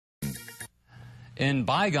In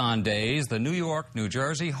bygone days, the New York, New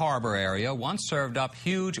Jersey harbor area once served up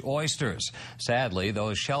huge oysters. Sadly,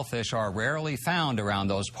 those shellfish are rarely found around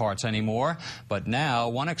those parts anymore. But now,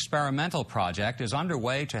 one experimental project is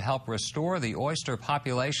underway to help restore the oyster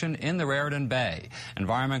population in the Raritan Bay.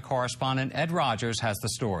 Environment correspondent Ed Rogers has the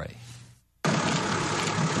story.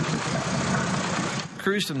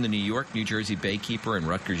 Crews from the New York, New Jersey Baykeeper and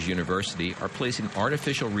Rutgers University are placing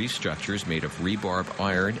artificial reef structures made of rebarb,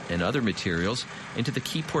 iron, and other materials into the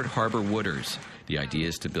Keyport Harbor waters. The idea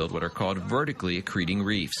is to build what are called vertically accreting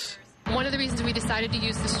reefs. One of the reasons we decided to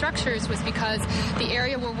use the structures was because the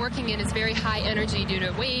area we're working in is very high energy due to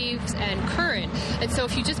waves and current. And so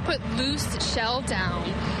if you just put loose shell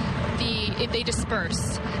down, they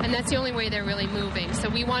disperse, and that's the only way they're really moving. So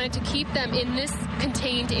we wanted to keep them in this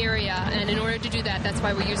contained area, and in order to do that, that's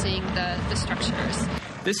why we're using the structures.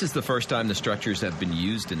 This is the first time the structures have been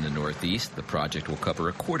used in the Northeast. The project will cover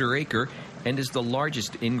a quarter acre and is the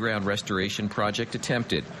largest in-ground restoration project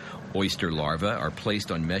attempted. Oyster larvae are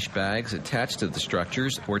placed on mesh bags attached to the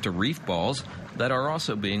structures or to reef balls that are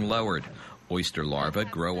also being lowered. Oyster larvae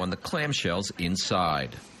grow on the clamshells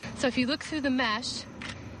inside. So if you look through the mesh,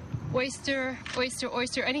 oyster,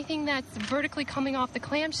 anything that's vertically coming off the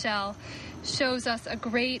clamshell shows us a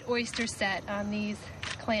great oyster set on these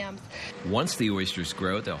clams. Once the oysters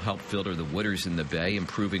grow, they'll help filter the waters in the bay,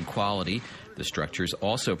 improving quality. The structures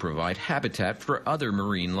also provide habitat for other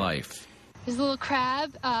marine life. There's a little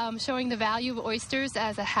crab showing the value of oysters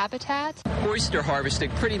as a habitat. Oyster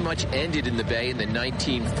harvesting pretty much ended in the bay in the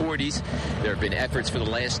 1940s. There have been efforts for the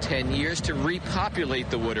last 10 years to repopulate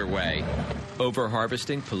the waterway.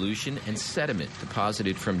 Overharvesting, pollution, and sediment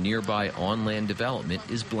deposited from nearby on-land development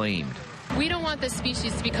is blamed. We don't want this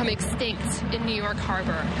species to become extinct in New York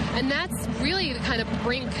Harbor, and that's really the kind of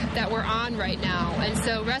brink that we're on right now. And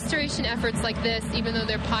so restoration efforts like this, even though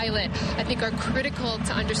they're pilot, I think are critical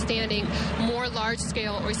to understanding more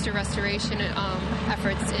large-scale oyster restoration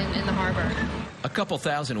efforts in the harbor. A couple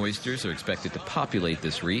thousand oysters are expected to populate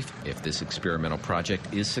this reef. If this experimental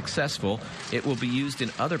project is successful, it will be used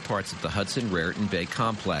in other parts of the Hudson-Raritan Bay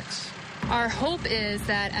complex. Our hope is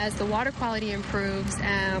that as the water quality improves,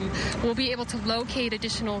 we'll be able to locate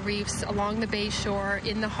additional reefs along the bay shore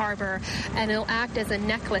in the harbor, and it'll act as a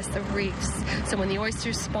necklace of reefs. So when the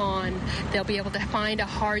oysters spawn, they'll be able to find a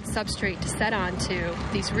hard substrate to set onto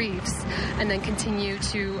these reefs and then continue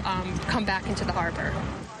to come back into the harbor.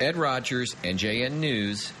 Ed Rogers, NJN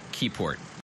News, Keyport.